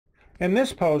In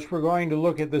this post, we're going to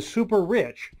look at the super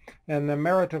rich and the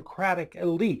meritocratic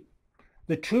elite,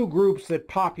 the two groups that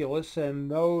populists and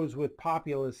those with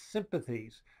populist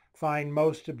sympathies find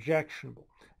most objectionable.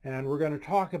 And we're going to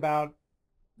talk about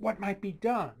what might be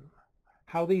done,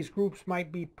 how these groups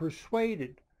might be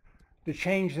persuaded to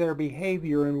change their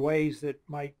behavior in ways that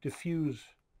might diffuse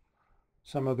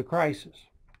some of the crisis.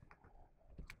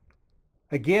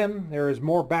 Again, there is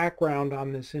more background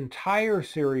on this entire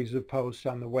series of posts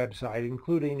on the website,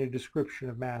 including a description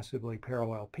of massively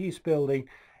parallel peace building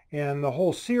and the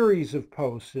whole series of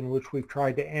posts in which we've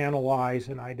tried to analyze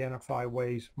and identify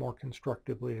ways more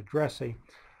constructively addressing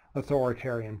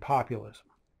authoritarian populism.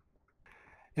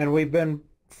 And we've been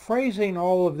phrasing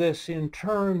all of this in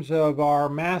terms of our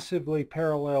massively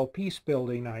parallel peace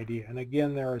building idea. And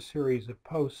again, there are a series of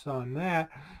posts on that,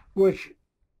 which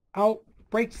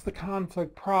breaks the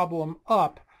conflict problem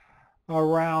up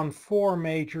around four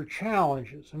major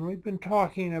challenges. And we've been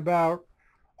talking about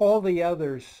all the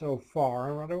others so far.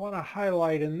 And what I want to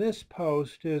highlight in this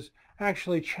post is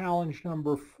actually challenge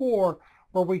number 4,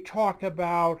 where we talk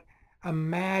about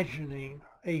imagining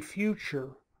a future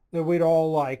that we'd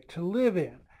all like to live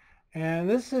in. And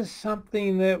this is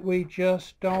something that we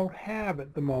just don't have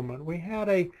at the moment. We had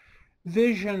a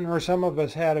vision, or some of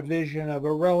us had a vision, of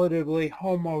a relatively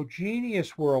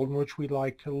homogeneous world in which we'd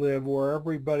like to live, where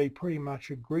everybody pretty much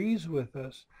agrees with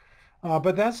us.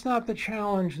 But that's not the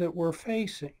challenge that we're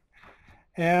facing.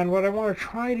 And what I want to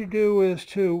try to do is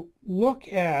to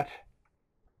look at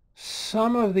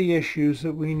some of the issues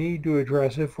that we need to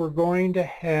address if we're going to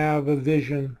have a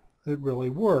vision that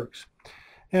really works.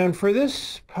 And for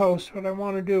this post, what I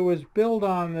want to do is build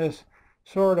on this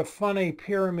sort of funny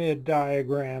pyramid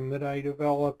diagram that I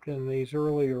developed in these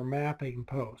earlier mapping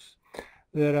posts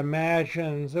that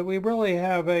imagines that we really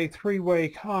have a three-way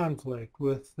conflict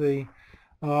with the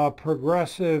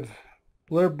progressive,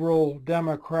 liberal,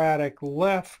 democratic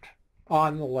left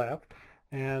on the left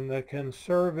and the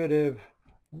conservative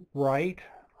right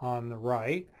on the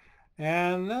right.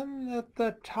 And then at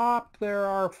the top there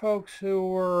are folks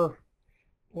who are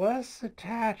less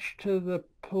attached to the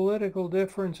political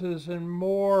differences and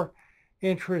more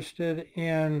interested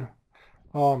in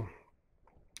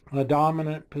a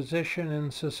dominant position in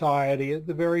society. At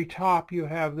the very top you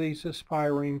have these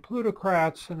aspiring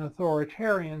plutocrats and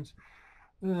authoritarians,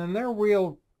 and their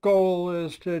real goal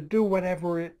is to do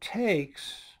whatever it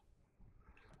takes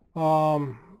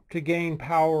to gain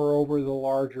power over the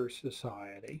larger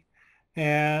society.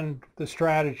 And the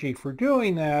strategy for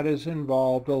doing that has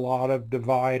involved a lot of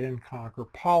divide and conquer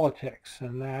politics,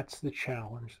 and that's the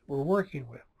challenge we're working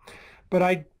with. But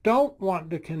I don't want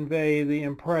to convey the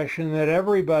impression that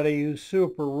everybody who's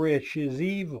super rich is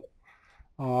evil,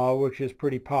 which is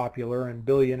pretty popular, and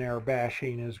billionaire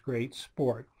bashing is great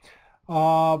sport.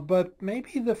 But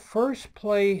maybe the first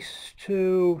place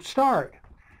to start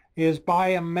is by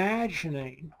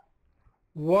imagining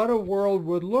what a world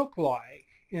would look like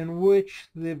in which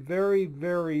the very,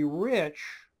 very rich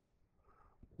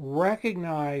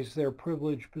recognize their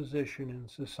privileged position in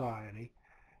society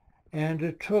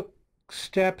and took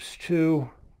steps to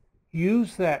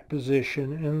use that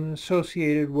position and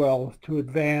associated wealth to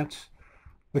advance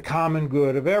the common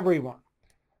good of everyone.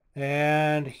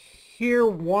 And here,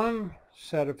 one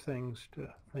set of things to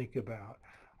think about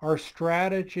are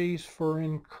strategies for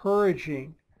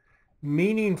encouraging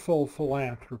meaningful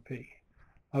philanthropy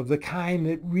of the kind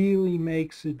that really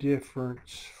makes a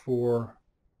difference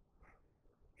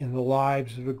in the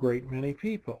lives of a great many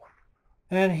people.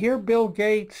 And here Bill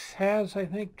Gates has, I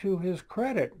think, to his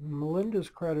credit, and Melinda's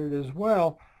credit as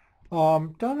well,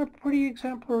 done a pretty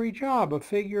exemplary job of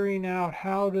figuring out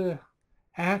how to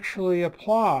actually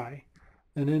apply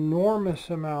an enormous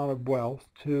amount of wealth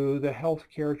to the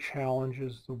healthcare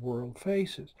challenges the world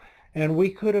faces. And we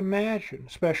could imagine,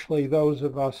 especially those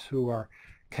of us who are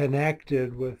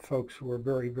connected with folks who are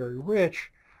very, very rich,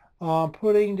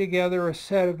 putting together a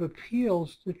set of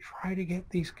appeals to try to get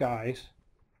these guys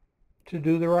to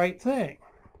do the right thing.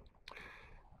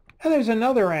 And there's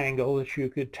another angle that you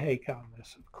could take on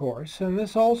this, of course, and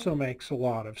this also makes a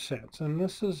lot of sense. And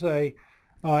this is a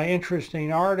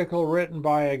interesting article written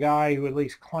by a guy who at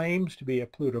least claims to be a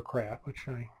plutocrat, which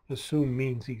I assume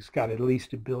means he's got at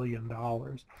least $1 billion.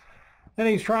 And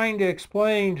he's trying to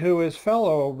explain to his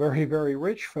fellow very, very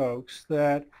rich folks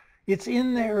that it's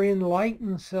in their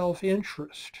enlightened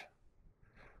self-interest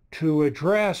to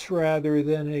address rather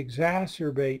than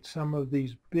exacerbate some of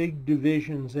these big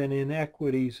divisions and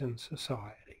inequities in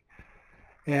society.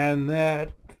 And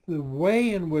that the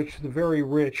way in which the very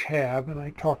rich have, and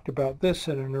I talked about this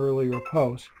in an earlier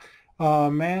post,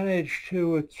 managed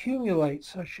to accumulate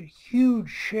such a huge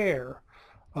share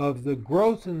of the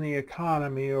growth in the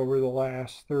economy over the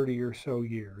last 30 or so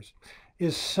years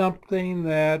is something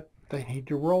that they need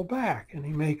to roll back. And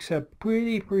he makes a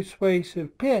pretty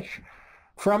persuasive pitch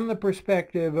from the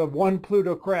perspective of one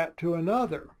plutocrat to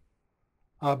another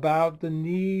about the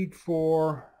need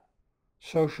for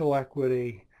social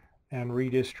equity and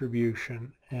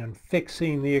redistribution and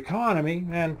fixing the economy.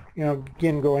 And,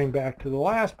 again, going back to the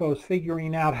last post,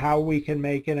 figuring out how we can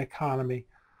make an economy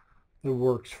that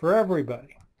works for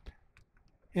everybody.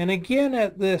 And again,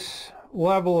 at this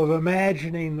level of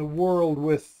imagining the world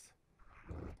with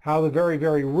how the very,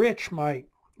 very rich might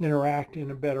interact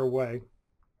in a better way,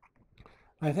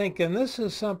 I think, and this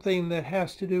is something that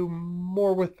has to do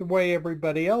more with the way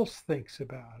everybody else thinks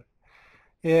about it,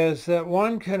 is that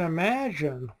one can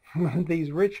imagine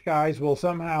these rich guys will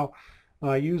somehow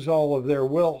use all of their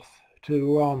wealth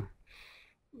to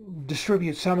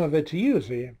distribute some of it to you.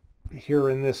 So here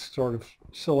in this sort of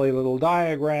silly little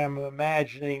diagram of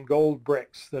imagining gold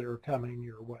bricks that are coming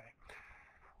your way.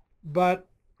 But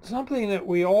something that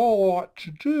we all ought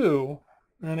to do,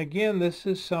 and again, this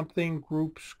is something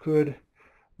groups could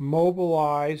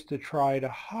mobilize to try to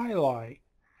highlight,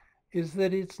 is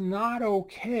that it's not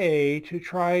okay to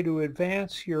try to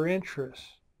advance your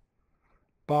interests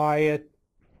by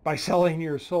selling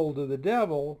your soul to the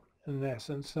devil, in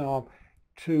essence,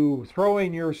 to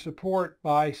throwing your support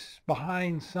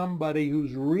behind somebody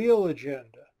whose real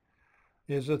agenda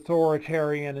is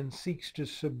authoritarian and seeks to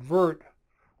subvert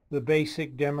the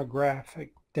basic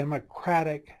democratic,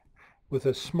 with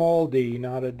a small d,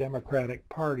 not a democratic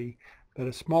party, but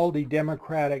a small d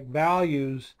democratic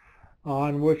values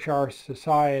on which our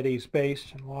society is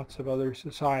based, and lots of other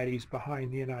societies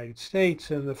behind the United States,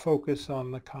 and the focus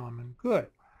on the common good.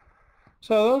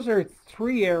 So those are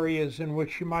three areas in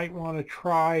which you might want to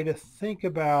try to think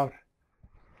about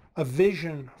a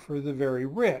vision for the very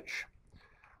rich.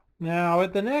 Now,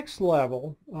 at the next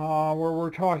level, where we're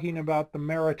talking about the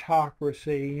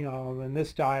meritocracy, in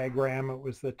this diagram, it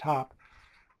was the top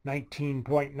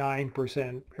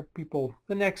 19.9% people.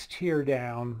 The next tier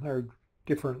down are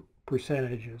different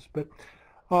percentages. But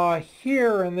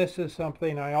here, and this is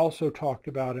something I also talked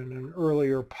about in an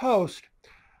earlier post,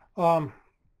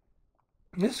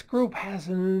 this group has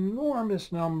an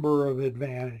enormous number of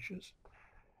advantages.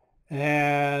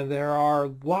 And there are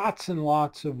lots and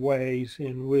lots of ways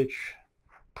in which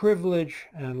privilege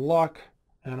and luck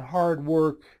and hard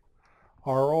work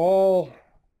are all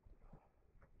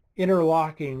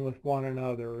interlocking with one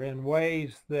another in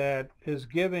ways that is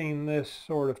giving this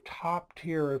sort of top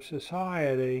tier of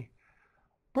society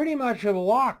pretty much a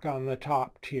lock on the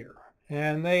top tier.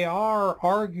 And they are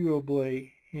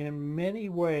arguably, in many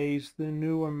ways, the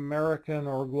new American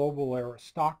or global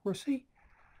aristocracy.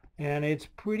 And it's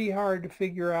pretty hard to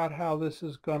figure out how this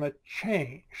is going to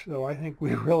change. So I think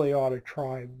we really ought to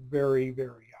try very,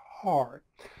 very hard.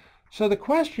 So the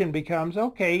question becomes,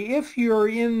 okay, if you're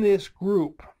in this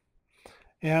group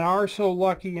and are so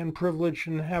lucky and privileged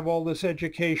and have all this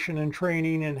education and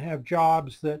training and have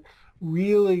jobs that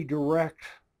really direct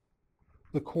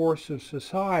the course of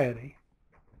society,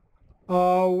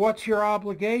 what's your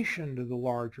obligation to the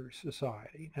larger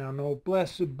society? Now,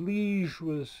 noblesse oblige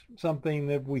was something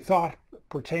that we thought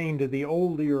pertained to the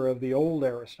old era of the old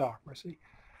aristocracy.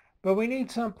 But we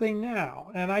need something now.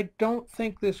 And I don't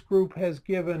think this group has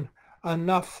given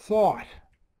enough thought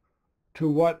to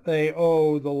what they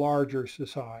owe the larger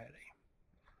society.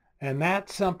 And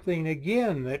that's something,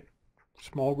 again, that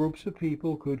small groups of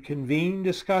people could convene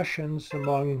discussions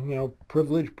among,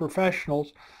 privileged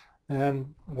professionals.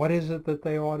 And what is it that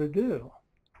they ought to do?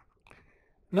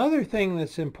 Another thing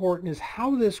that's important is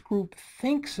how this group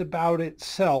thinks about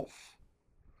itself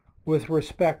with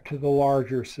respect to the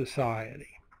larger society.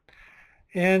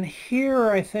 And here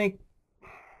I think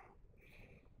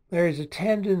there's a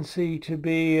tendency to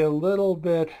be a little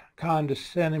bit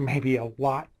condescending, maybe a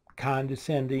lot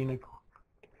condescending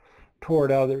toward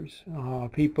others.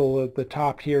 People at the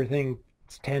top tier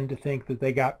tend to think that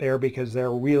they got there because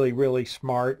they're really, really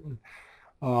smart, and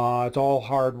it's all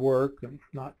hard work and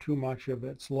not too much of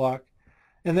it's luck,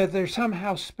 and that they're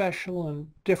somehow special and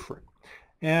different.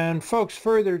 And folks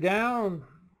further down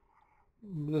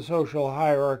the social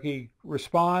hierarchy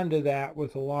respond to that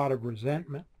with a lot of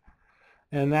resentment.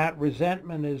 And that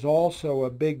resentment is also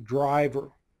a big driver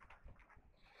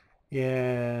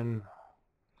in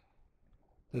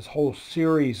this whole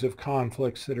series of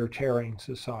conflicts that are tearing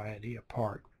society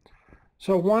apart.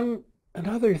 So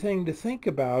another thing to think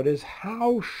about is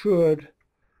how should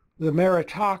the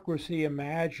meritocracy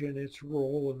imagine its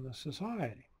role in the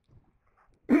society?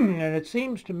 And it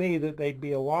seems to me that they'd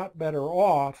be a lot better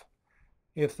off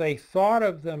if they thought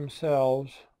of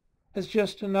themselves as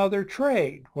just another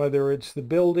trade, whether it's the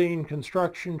building,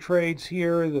 construction trades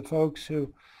here, the folks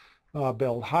who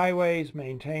build highways,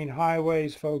 maintain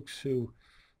highways, folks who,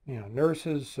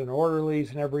 nurses and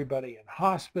orderlies and everybody in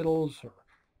hospitals, or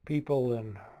people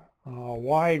in a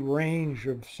wide range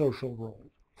of social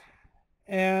roles.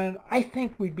 And I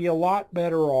think we'd be a lot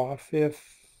better off if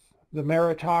the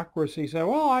meritocracy said,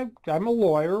 well, I'm a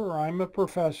lawyer, or I'm a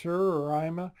professor, or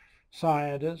I'm a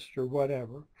scientist, or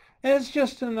whatever. And it's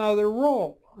just another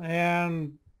role.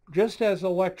 And just as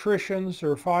electricians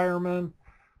or firemen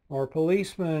or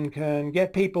policemen can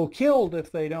get people killed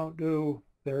if they don't do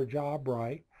their job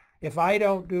right, if I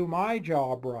don't do my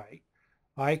job right,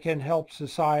 I can help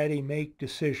society make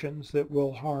decisions that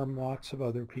will harm lots of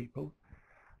other people.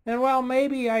 And well,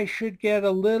 maybe I should get a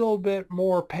little bit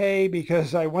more pay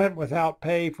because I went without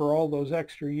pay for all those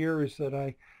extra years that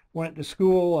I went to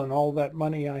school and all that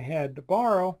money I had to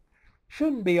borrow.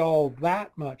 Shouldn't be all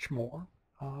that much more.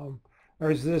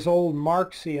 There's this old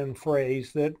Marxian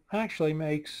phrase that actually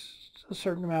makes a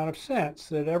certain amount of sense,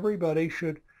 that everybody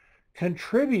should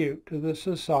contribute to the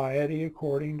society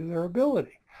according to their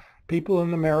ability. People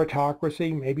in the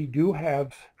meritocracy maybe do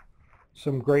have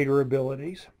some greater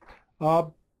abilities.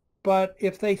 But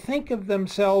if they think of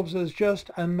themselves as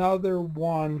just another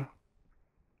one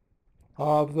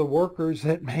of the workers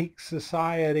that make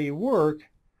society work,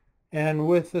 and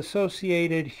with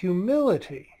associated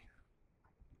humility,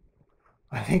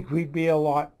 I think we'd be a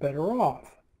lot better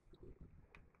off.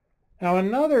 Now,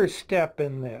 another step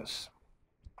in this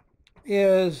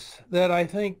is that I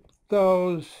think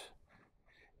those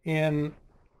in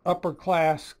upper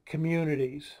class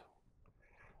communities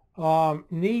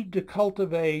need to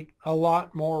cultivate a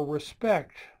lot more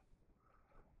respect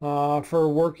for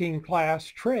working class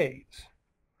trades.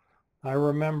 I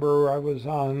remember I was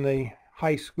on the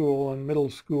high school and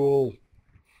middle school,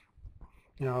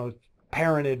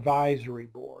 parent advisory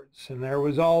boards, and there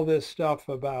was all this stuff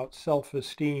about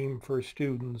self-esteem for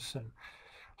students and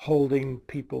holding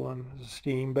people in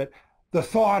esteem. But the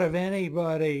thought of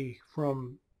anybody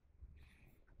from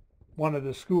one of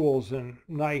the schools in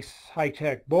nice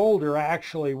high-tech Boulder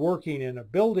actually working in a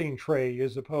building trade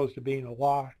as opposed to being a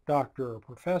law doctor or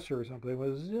professor or something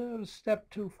was a step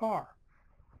too far.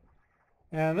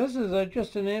 And this is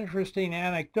just an interesting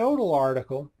anecdotal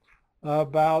article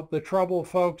about the trouble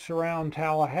folks around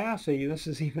Tallahassee, this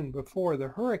is even before the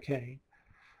hurricane,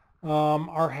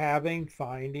 are having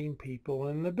finding people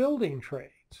in the building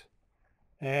trades.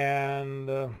 And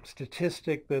the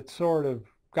statistic that sort of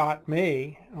got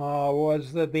me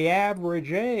was that the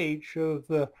average age of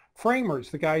the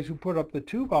framers, the guys who put up the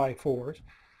 2x4s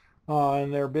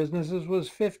in their businesses, was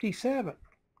 57.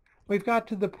 We've got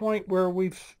to the point where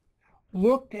we've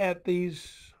looked at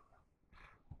these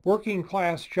working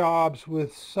class jobs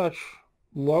with such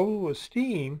low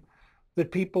esteem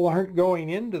that people aren't going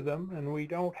into them, and we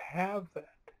don't have that.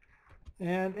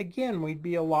 And again, we'd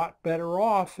be a lot better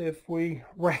off if we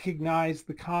recognize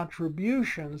the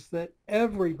contributions that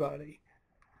everybody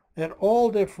at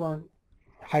all different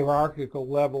hierarchical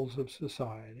levels of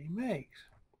society makes.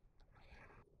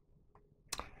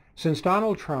 Since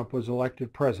Donald Trump was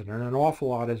elected president, an awful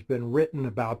lot has been written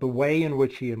about the way in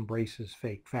which he embraces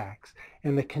fake facts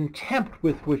and the contempt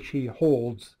with which he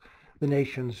holds the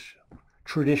nation's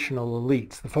traditional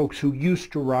elites, the folks who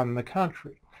used to run the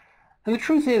country. And the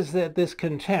truth is that this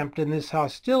contempt and this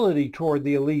hostility toward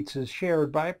the elites is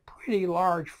shared by a pretty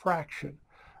large fraction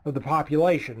of the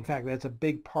population. In fact, that's a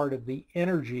big part of the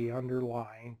energy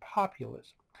underlying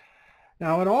populism.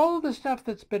 Now, in all of the stuff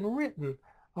that's been written,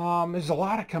 there's a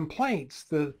lot of complaints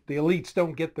that the elites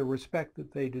don't get the respect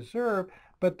that they deserve,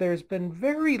 but there's been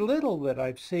very little that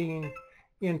I've seen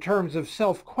in terms of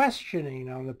self-questioning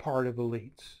on the part of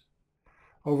elites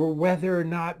over whether or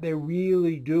not they're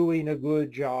really doing a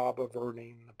good job of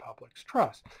earning the public's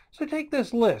trust. So take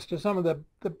this list of some of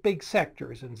the big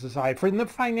sectors in society. For the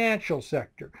financial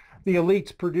sector, the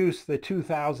elites produced the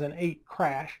 2008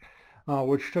 crash,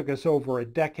 which took us over a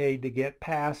decade to get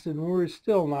past, and we're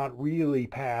still not really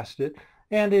past it,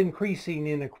 and increasing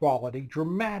inequality,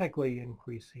 dramatically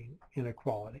increasing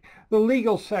inequality. The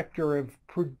legal sector have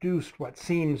produced what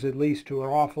seems, at least to an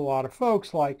awful lot of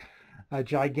folks, like a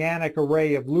gigantic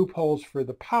array of loopholes for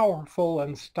the powerful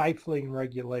and stifling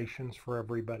regulations for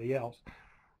everybody else.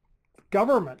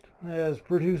 Government has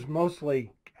produced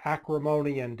mostly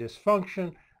acrimony and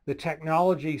dysfunction. The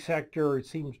technology sector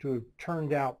seems to have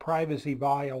turned out privacy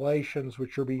violations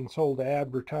which are being sold to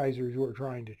advertisers who are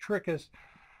trying to trick us.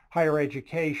 higher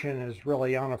education is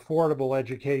really unaffordable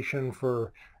education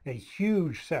for a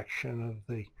huge section of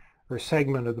the or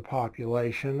segment of the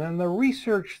population, and the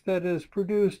research that is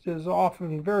produced is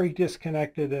often very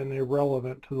disconnected and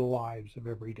irrelevant to the lives of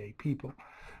everyday people.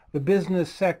 The business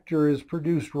sector has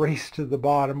produced race to the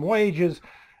bottom wages,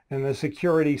 and the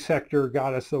security sector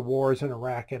got us the wars in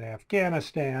Iraq and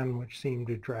Afghanistan, which seemed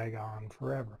to drag on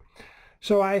forever.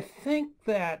 So I think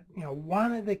that,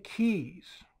 one of the keys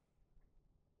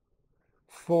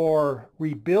for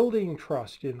rebuilding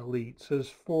trust in elites is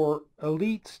for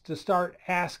elites to start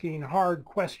asking hard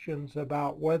questions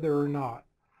about whether or not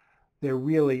they're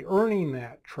really earning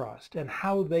that trust and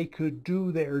how they could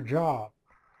do their job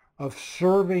of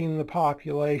serving the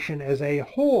population as a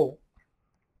whole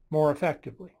more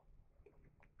effectively.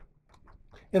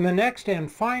 In the next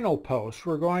and final post,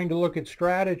 we're going to look at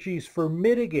strategies for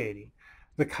mitigating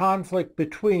the conflict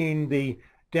between the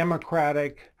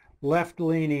democratic,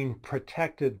 left-leaning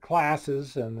protected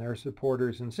classes and their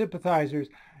supporters and sympathizers,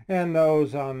 and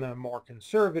those on the more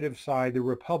conservative side, the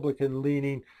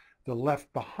Republican-leaning, the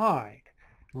left behind.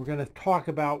 We're going to talk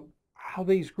about how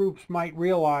these groups might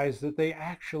realize that they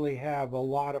actually have a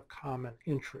lot of common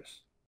interests.